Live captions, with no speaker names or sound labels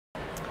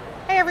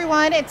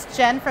everyone, it's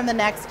Jen from The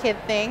Next Kid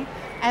Thing,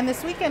 and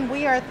this weekend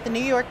we are at the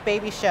New York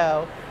Baby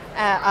Show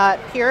at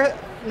Pier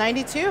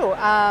 92.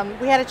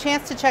 We had a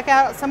chance to check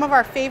out some of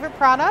our favorite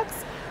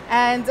products,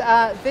 and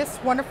this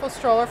wonderful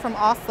stroller from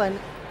Austlen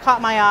caught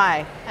my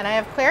eye. And I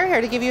have Clara here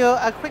to give you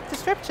a quick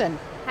description.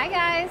 Hi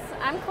guys,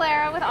 I'm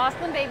Clara with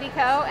Austlen Baby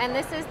Co, and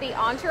this is the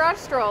Entourage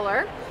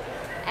stroller.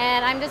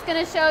 And I'm just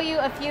going to show you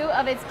a few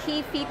of its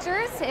key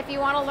features. If you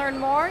want to learn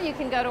more, you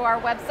can go to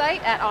our website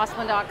at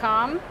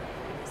austlen.com.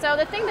 So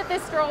the thing that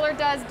this stroller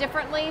does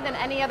differently than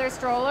any other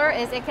stroller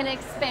is it can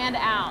expand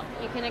out.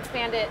 You can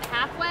expand it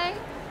halfway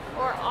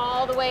or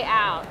all the way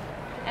out.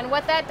 And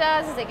what that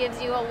does is it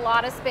gives you a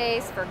lot of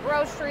space for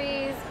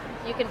groceries.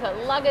 You can put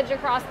luggage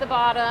across the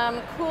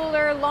bottom,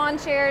 cooler, lawn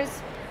chairs,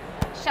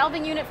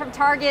 shelving unit from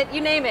Target, you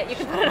name it, you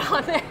can put it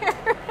on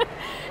there.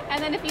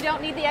 And then if you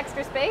don't need the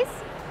extra space,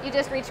 you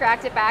just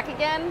retract it back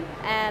again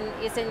and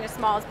it's in your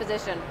smallest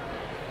position.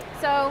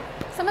 So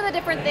some of the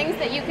different things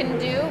that you can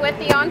do with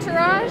the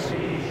Entourage,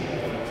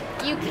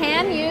 you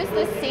can use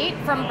the seat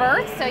from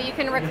birth, so you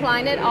can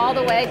recline it all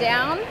the way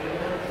down.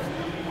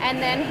 And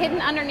then hidden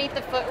underneath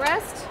the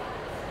footrest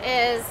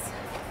is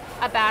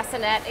a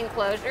bassinet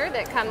enclosure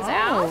that comes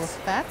out. Oh,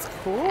 that's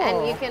cool.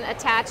 And you can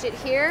attach it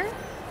here,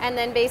 and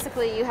then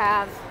basically you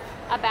have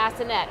a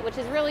bassinet, which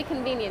is really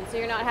convenient, so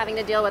you're not having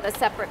to deal with a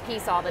separate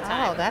piece all the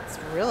time. Oh, that's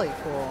really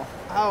cool.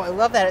 Oh, I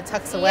love that it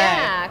tucks away.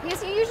 Yeah,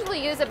 because you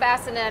usually use a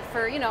bassinet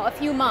for, you know, a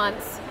few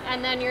months,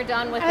 and then you're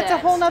done with it. And it's a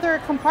whole other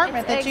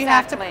compartment that you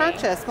have to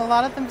purchase. A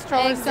lot of them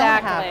strollers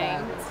don't have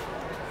that.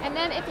 And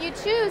then if you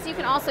choose, you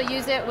can also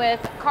use it with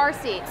car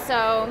seats.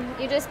 So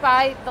you just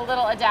buy the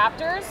little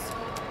adapters.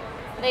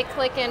 They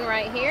click in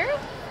right here.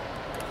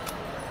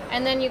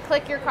 And then you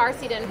click your car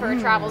seat in for a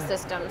travel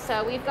system.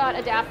 So we've got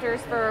adapters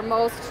for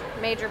most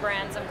major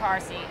brands of car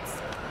seats.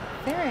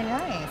 Very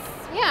nice.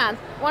 Yeah,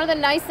 one of the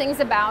nice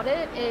things about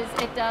it is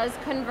it does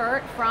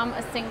convert from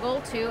a single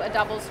to a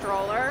double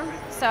stroller.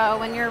 So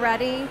when you're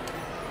ready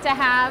to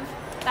have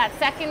that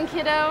second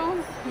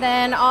kiddo,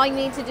 then all you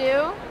need to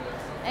do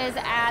is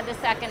add the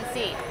second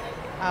seat.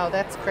 Oh,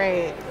 that's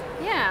great.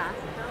 Yeah,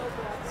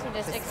 so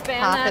just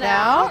expand pop that it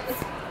out.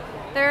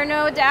 There are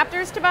no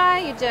adapters to buy,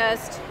 you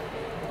just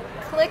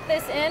click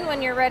this in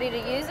when you're ready to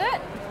use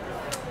it.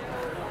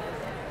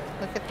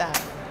 Look at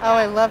that. Oh,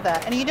 I love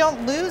that. And you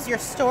don't lose your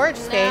storage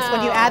space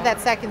when you add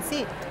that second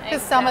seat.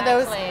 Because some of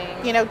those,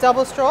 you know,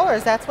 double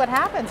strollers, that's what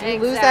happens. You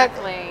lose that,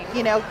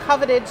 you know,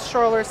 coveted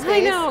stroller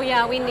space. I know,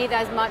 yeah, we need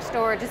as much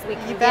storage as we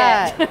can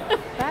get. get.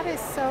 That is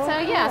so cool.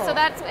 Yeah, so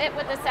that's it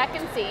with the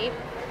second seat.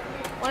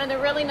 One of the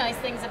really nice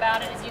things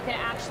about it is you can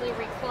actually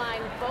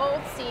recline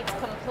both seats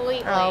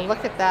completely. Oh,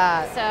 look at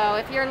that. So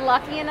if you're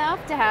lucky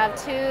enough to have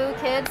two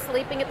kids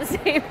sleeping at the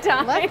same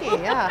time. Lucky,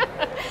 yeah.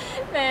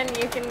 Then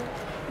you can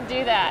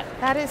do that.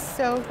 That is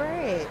so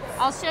great.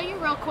 I'll show you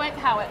real quick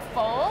how it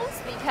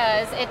folds,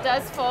 because it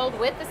does fold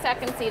with the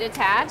second seat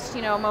attached.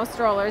 You know, most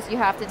strollers you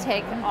have to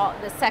take all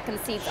the second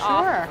seats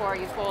off before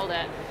you fold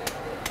it.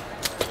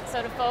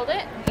 So to fold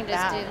it, you can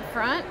just do the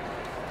front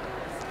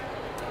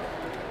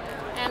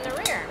and the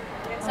rear.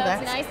 So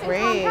it's nice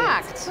and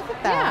compact. Look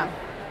at that. Yeah.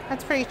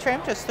 That's pretty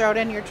trim. Just throw it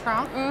in your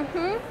trunk.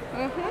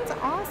 That's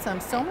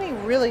awesome. So many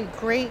really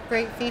great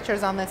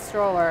features on this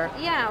stroller.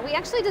 Yeah, we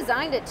actually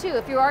designed it too.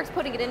 If you are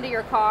putting it into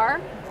your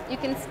car, you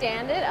can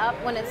stand it up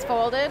when it's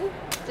folded,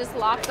 just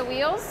lock the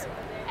wheels,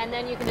 and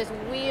then you can just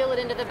wheel it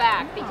into the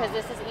back because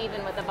this is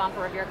even with the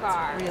bumper of your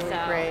car. It's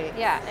really great.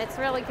 Yeah, it's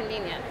really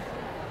convenient.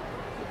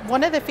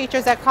 One of the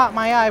features that caught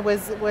my eye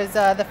was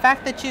the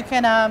fact that you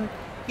can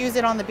use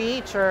it on the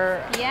beach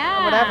or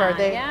whatever.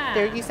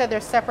 You said they're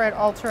separate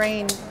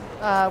all-terrain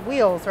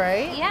wheels,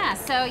 right? Yeah,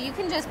 so you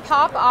can just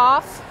pop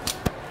off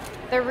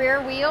the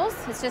rear wheels.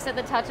 It's just at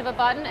the touch of a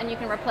button, and you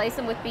can replace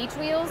them with beach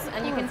wheels,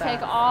 and you can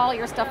take all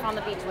your stuff on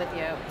the beach with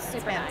you. It's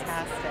super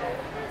fantastic.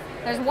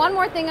 Nice. There's one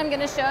more thing I'm going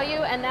to show you,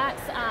 and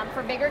that's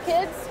for bigger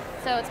kids.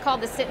 So it's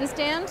called the sit and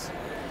stand,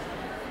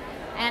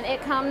 and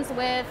it comes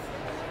with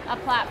a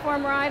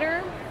platform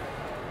rider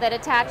that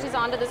attaches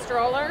onto the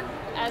stroller,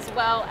 as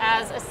well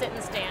as a sit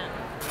and stand.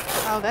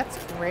 Oh, that's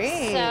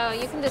great. So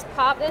you can just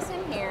pop this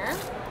in here,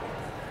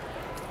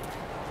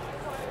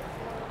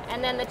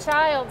 and then the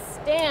child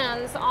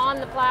stands on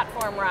the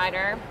platform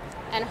rider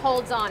and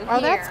holds on here.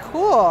 Oh, that's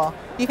cool.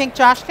 You think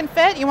Josh can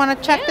fit? You want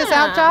to check this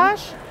out,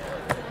 Josh?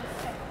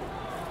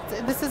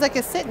 This is like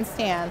a sit and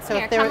stand. So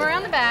here, come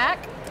around the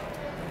back.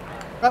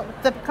 Oh,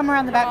 come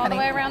around the back, all honey. the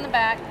way around the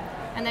back.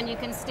 And then you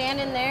can stand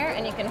in there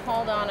and you can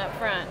hold on up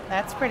front.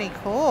 That's pretty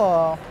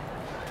cool.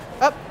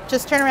 Oh,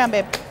 just turn around,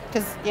 babe.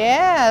 Because,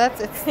 yeah,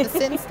 it's the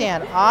sit and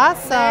stand.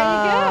 Awesome.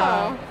 There you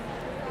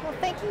go. Well,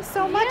 thank you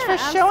so much for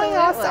showing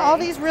us all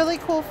these really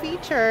cool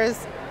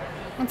features.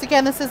 Once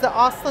again, this is the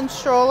Austlen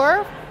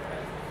Stroller.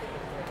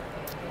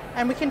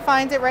 And we can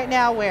find it right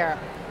now where?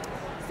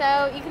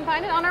 So you can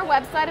find it on our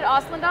website at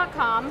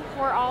austlen.com.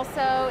 We're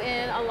also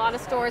in a lot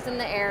of stores in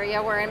the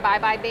area. We're in Bye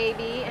Bye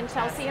Baby in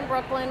Chelsea and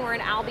Brooklyn. We're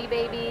in Albi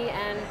Baby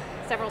and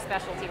several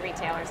specialty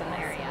retailers in the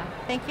area.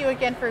 Thank you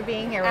again for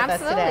being here with us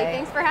today. Absolutely.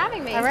 Thanks for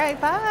having me. All right.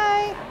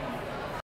 Bye.